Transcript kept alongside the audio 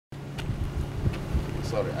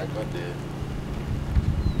sorry, I got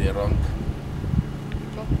the wrong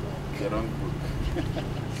book.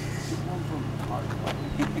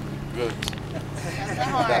 Good.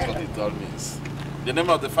 That's what it all means. In the name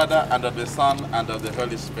of the Father, and of the Son, and of the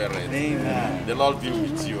Holy Spirit. Amen. The Lord be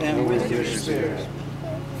with you. And with your spirit.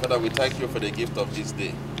 Father, we thank you for the gift of this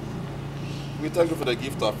day. We thank you for the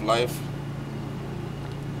gift of life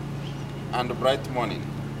and the bright morning.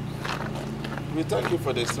 We thank you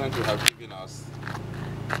for the strength you have given us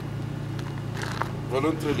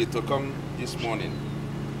voluntarily to come this morning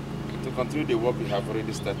to continue the work we have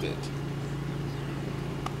already started.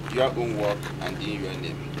 Your own work and in your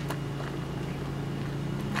name.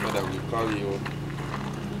 Father, we call you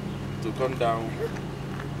to come down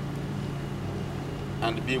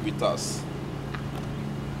and be with us,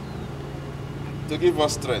 to give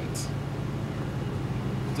us strength,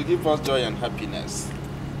 to give us joy and happiness,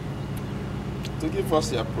 to give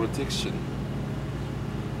us your protection,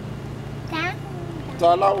 to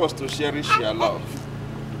allow us to cherish your love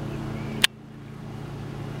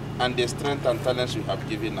and the strength and talents you have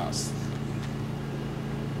given us.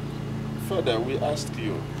 Father, we ask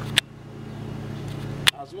you,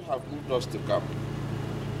 as you have moved us to come,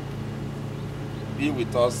 be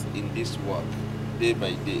with us in this work day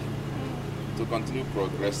by day to continue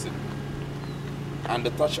progressing and to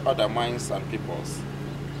touch other minds and peoples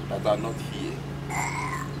that are not here,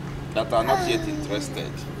 that are not yet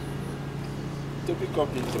interested, to pick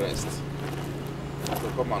up interest,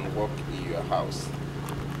 to come and work in your house,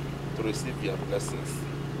 to receive your blessings.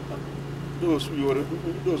 Those who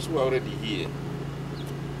are already here,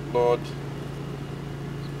 Lord,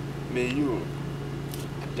 may you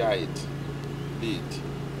guide, lead,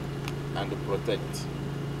 and protect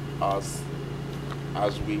us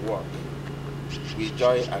as we walk with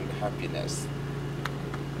joy and happiness.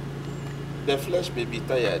 The flesh may be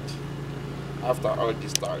tired after all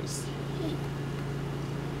these toils,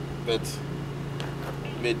 but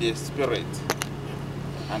may the spirit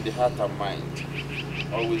and the heart and mind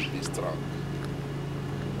always be strong.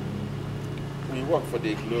 We work for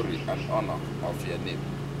the glory and honor of your name,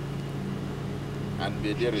 and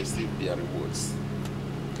may they receive their rewards,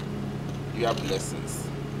 your blessings.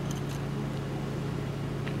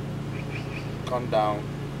 Come down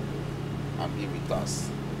and be with us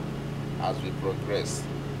as we progress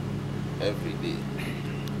every day.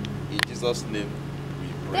 In Jesus' name we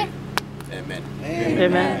pray. Amen.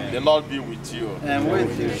 Amen. The Lord be with you. And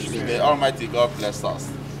with your spirit. May Almighty God bless us.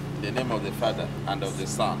 In the name of the Father, and of the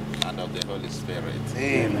Son, and of the Holy Spirit.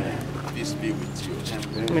 Amen. Peace be with you.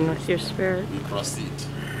 And with your spirit. We proceed.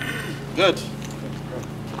 Good.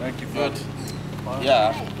 Thank you, Good. Father.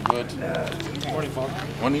 Yeah, good. Morning, Father.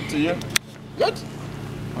 Morning to you. Good.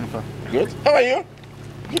 Morning, Father. Good. How are you?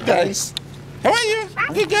 Good, guys. How are you?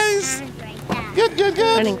 Good, guys. Good, good,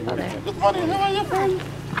 good. Morning, Father. Good morning. How are you?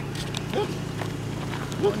 Good.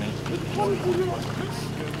 Good. Good morning.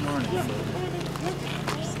 Good morning.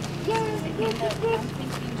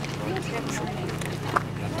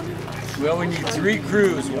 Well, we need 3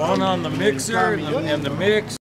 crews, one on the mixer and the mix.